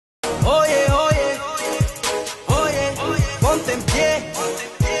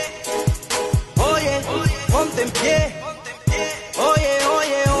pie. Oye,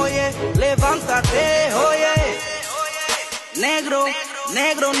 oye, oye, levántate, oye. Negro,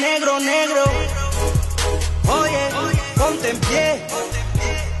 negro, negro, negro. Oye, ponte en pie.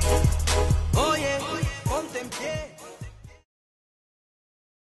 Oye, ponte en pie.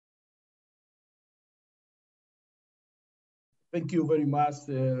 Thank you very much,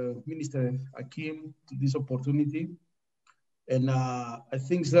 Minister Hakim, to this opportunity. And I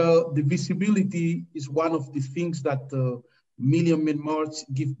think the visibility is one of the things that Million Men March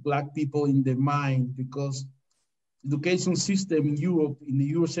give Black people in their mind, because education system in Europe, in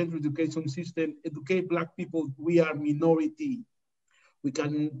the Eurocentric education system, educate Black people, we are minority. We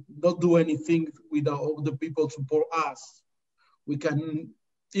can not do anything without other people support us. We can,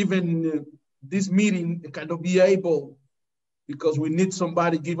 even this meeting cannot be able, because we need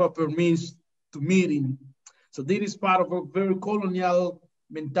somebody give up permission to meeting. So this is part of a very colonial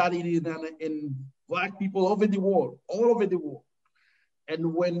mentality in Black people all over the world, all over the world.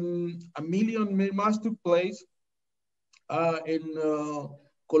 And when a Million Men March took place in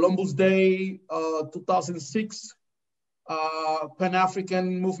Columbus Day, 2006,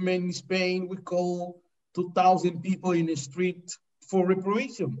 Pan-African movement in Spain, we call 2,000 people in the street for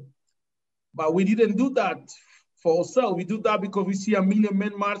reparation. But we didn't do that for ourselves. We do that because we see a Million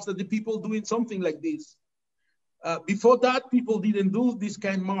Men March, that the people doing something like this. Before that, people didn't do this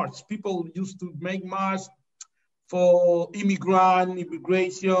kind of march. People used to make march for immigration,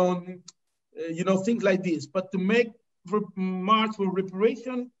 things like this. But to make march for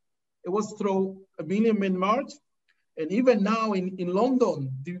reparation, it was through a Million Men March. And even now in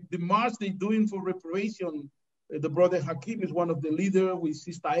London, the march they're doing for reparation, the brother Hakim is one of the leaders, with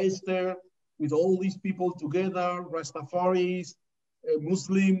Sister Esther, with all these people together, Rastafaris,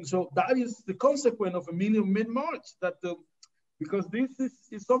 Muslims. So that is the consequence of a Million Men March, that because this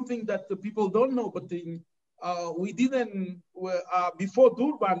is something that the people don't know, but we didn't, before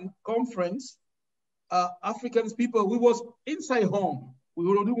Durban conference, Africans people, we was inside home. We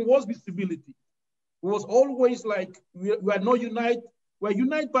was visibility. We was always like, we are not united. We're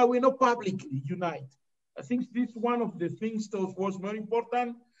united, but we're not publicly united. I think this is one of the things that was very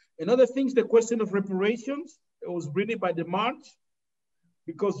important. Another thing is the question of reparations. It was really by the march,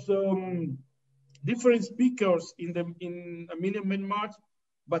 because different speakers in a Million Men March,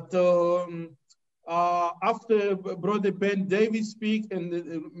 but after Brother Ben Davis speak and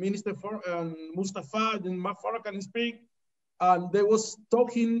the Minister Mustafa and Farrakhan speak, and they was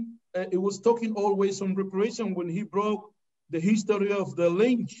talking, it was talking always on reparation when he broke the history of the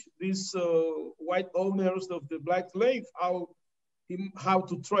lynch, these white owners of the Black slave, how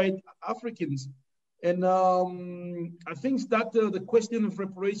to trade Africans. And I think that the question of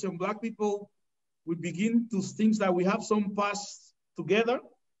reparation, Black people, we begin to think that we have some past together,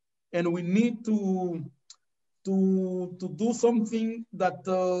 and we need to do something that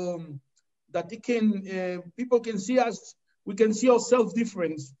that it can people can see us. We can see ourselves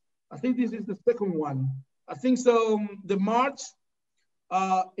different. I think this is the second one. I think so. The march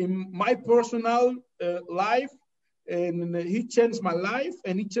in my personal life, and he changed my life,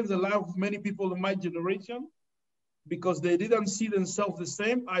 and he changed the life of many people in my generation, because they didn't see themselves the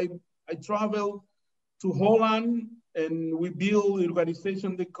same. I traveled to Holland, and we built an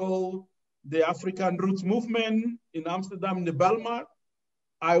organization they call the African Roots Movement in Amsterdam, in the Belmar.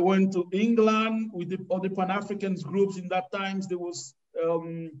 I went to England with the other Pan-African groups in that times. There was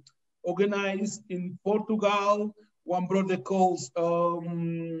organized in Portugal. One brother calls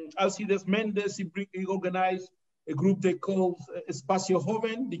Alcides Mendes, he organized a group they call Espacio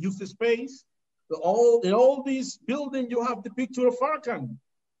Joven, the youth space. In all these buildings, you have the picture of Farrakhan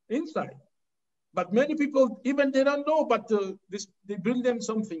inside. But many people, even they don't know, but they bring them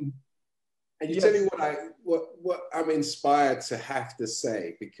something. And you tell me what I'm inspired to have to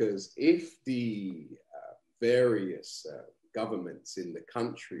say, because if the various governments in the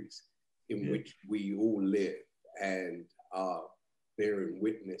countries in which we all live and are bearing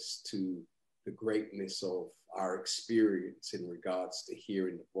witness to the greatness of our experience in regards to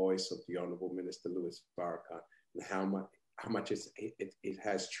hearing the voice of the Honorable Minister Louis Farrakhan, and how much it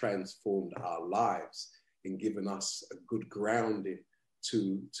has transformed our lives and given us a good grounding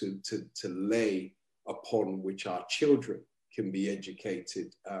to lay upon which our children can be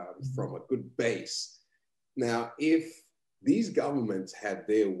educated from a good base. Now, if these governments had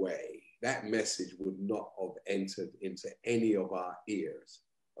their way, that message would not have entered into any of our ears,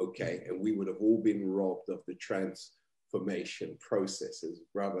 okay? And we would have all been robbed of the transformation processes.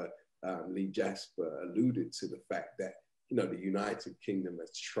 Brother Lee Jasper alluded to the fact that, you know, the United Kingdom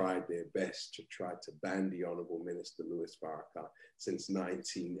has tried their best to try to ban the Honorable Minister Louis Farrakhan since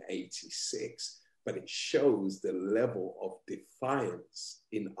 1986. but it shows the level of defiance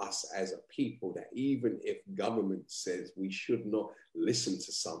in us as a people, that even if government says we should not listen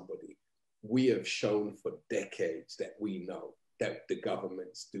to somebody, we have shown for decades that we know that the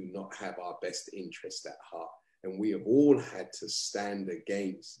governments do not have our best interest at heart. And we have all had to stand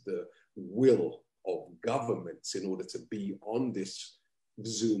against the will of governments in order to be on this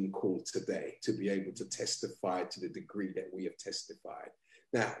Zoom call today, to be able to testify to the degree that we have testified.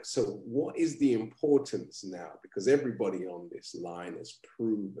 Now, so what is the importance now? Because everybody on this line has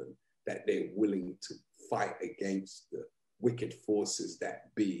proven that they're willing to fight against the wicked forces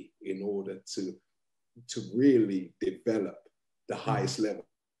that be in order to really develop the highest level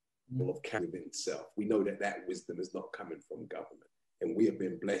of character within itself. We know that that wisdom is not coming from government. And we have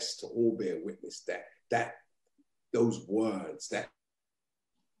been blessed to all bear witness that those words that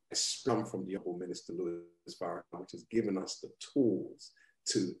come from the Honorable Minister Louis Farrakhan, which has given us the tools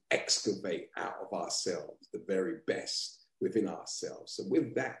to excavate out of ourselves the very best within ourselves. So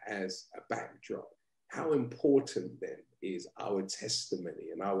with that as a backdrop, how important then is our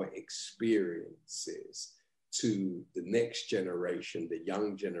testimony and our experiences to the next generation, the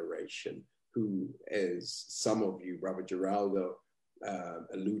young generation, who, as some of you, Brother Geraldo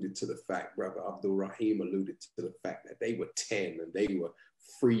alluded to the fact, Brother Abdul Rahim alluded to the fact that they were 10 and they were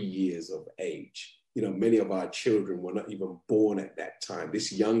 3 years of age. You know, many of our children were not even born at that time.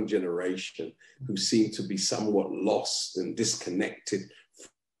 This young generation who seem to be somewhat lost and disconnected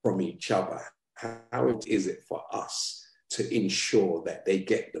from each other. How is it for us to ensure that they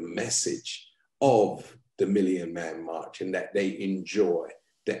get the message of the Million Man March and that they enjoy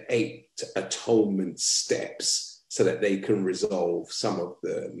the 8 atonement steps so that they can resolve some of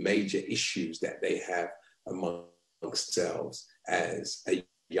the major issues that they have amongst themselves as a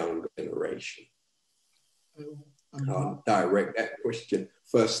young generation? I'll direct that question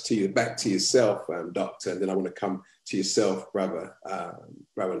first to you, back to yourself, Doctor, and then I want to come to yourself, Brother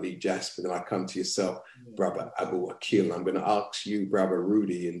Lee Jasper, then I come to yourself, Brother Abu Akil. I'm going to ask you, Brother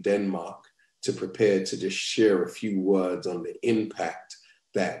Rudy in Denmark, to prepare to just share a few words on the impact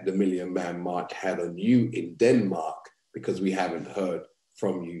that the Million Man March had on you in Denmark, because we haven't heard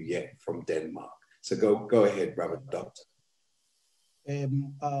from you yet from Denmark. So go ahead, Brother Doctor.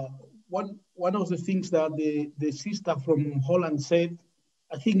 One of the things that the sister from Holland said,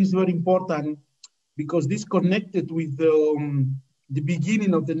 I think is very important, because this connected with the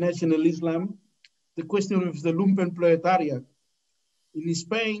beginning of the national Islam, the question of the lumpen proletariat. In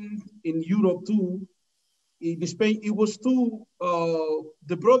Spain, in Europe too, in Spain, it was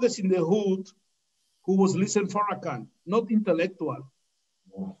the brothers in the hood who was listening Farrakhan, not intellectual.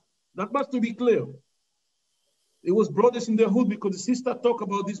 Wow. That must to be clear. It was brothers in the hood, because the sister talked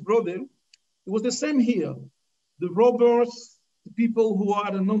about this brother. It was the same here. The robbers, the people who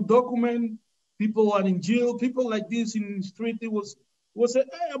are no document, people who are in jail, people like this in the street. It was a,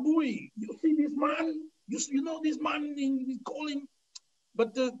 hey, Abuy, you see this man? You know this man in calling?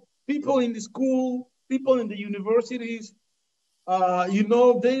 But the people in the school, people in the universities, you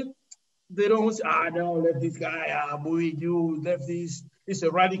know, they don't say, no, let this guy, Abuy, you left this, it's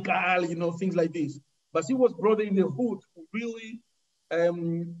a radical, you know, things like this. But he was brother in the hood who really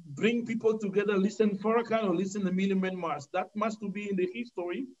bring people together, listen Farrakhan or listen the Million Man March. That must be in the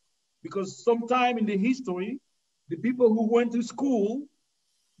history, because sometime in the history, the people who went to school,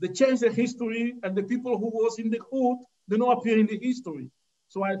 they changed the history, and the people who was in the hood, they don't appear in the history.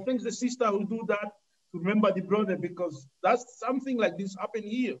 So I think the sister will do that to remember the brother, because that's something like this happened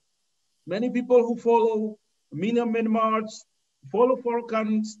here. Many people who follow Million Man March, follow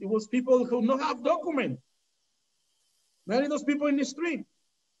Farrakhan, it was people who don't have document. Many of those people in the street,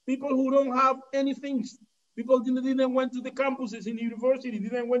 people who don't have anything. People didn't went to the campuses in the university,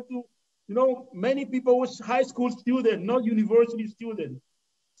 didn't went to, you know, many people was high school student, not university student.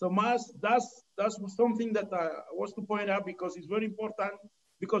 So that's something that I was to point out, because it's very important,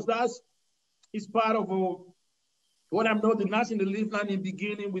 because is part of what I'm not the national Islam in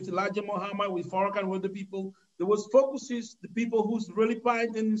beginning with Elijah Muhammad, with Farrakhan, with the people. There was focuses the people who's really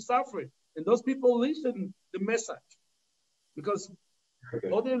pain and suffering, and those people listen the message, because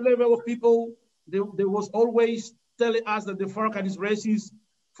other level of people, there was always telling us that the Farrakhan is racist,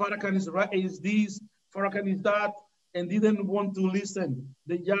 Farrakhan is this, Farrakhan is that, and didn't want to listen.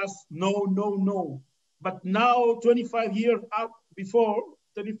 They just no. But now, 25 years before,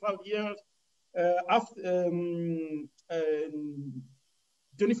 25 years after,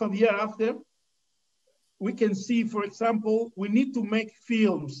 25 years after, we can see, for example, we need to make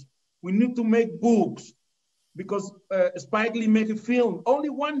films, we need to make books, because Spike Lee made a film, only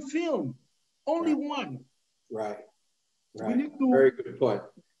one film, only one. Right. We need to. Very good point.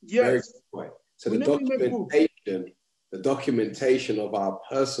 Yes. Very good point. So the documentation of our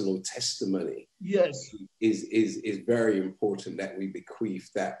personal testimony, yes, is very important, that we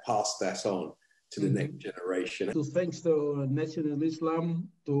bequeath that, pass that on to the next generation. To thanks to National Islam,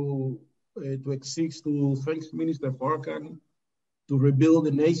 to exist, to thanks Minister Farrakhan, to rebuild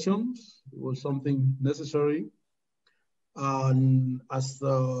the nations. It was something necessary. And as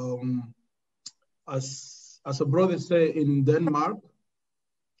a brother say in Denmark,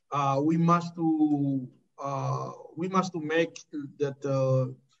 we must to make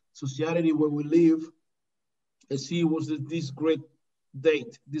that society where we live see was this great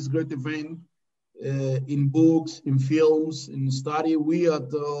date, this great event, in books, in films, in study. We at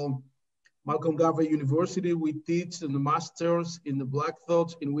Malcolm Garvey University, we teach in the masters in the Black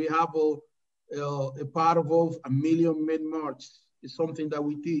Thoughts, and we have a part of a Million Men March. It's something that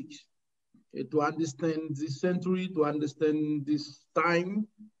we teach to understand this century, to understand this time.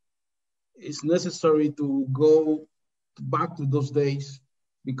 It's necessary to go back to those days,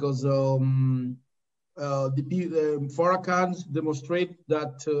 because the Farrakhan's demonstrate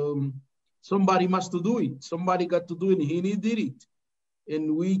that somebody must to do it. Somebody got to do it, and he did it.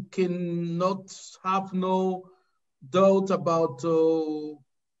 And we cannot have no doubt about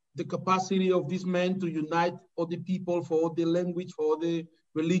the capacity of this man to unite all the people, for all the language, for all the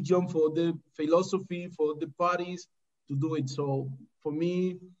religion, for the philosophy, for the parties, to do it. So for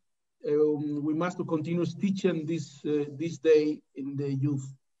me, we must continue teaching this day in the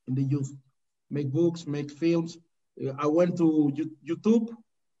youth. Make books, make films. I went to YouTube.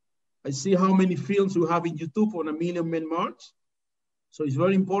 I see how many films you have in YouTube on a Million Men March. So it's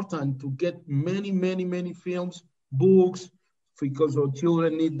very important to get many films, books, because our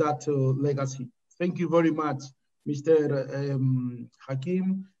children need that legacy. Thank you very much, Mr.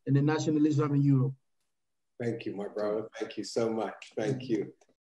 Hakim and the National Islam in Europe. Thank you, my brother. Thank you so much. Thank you.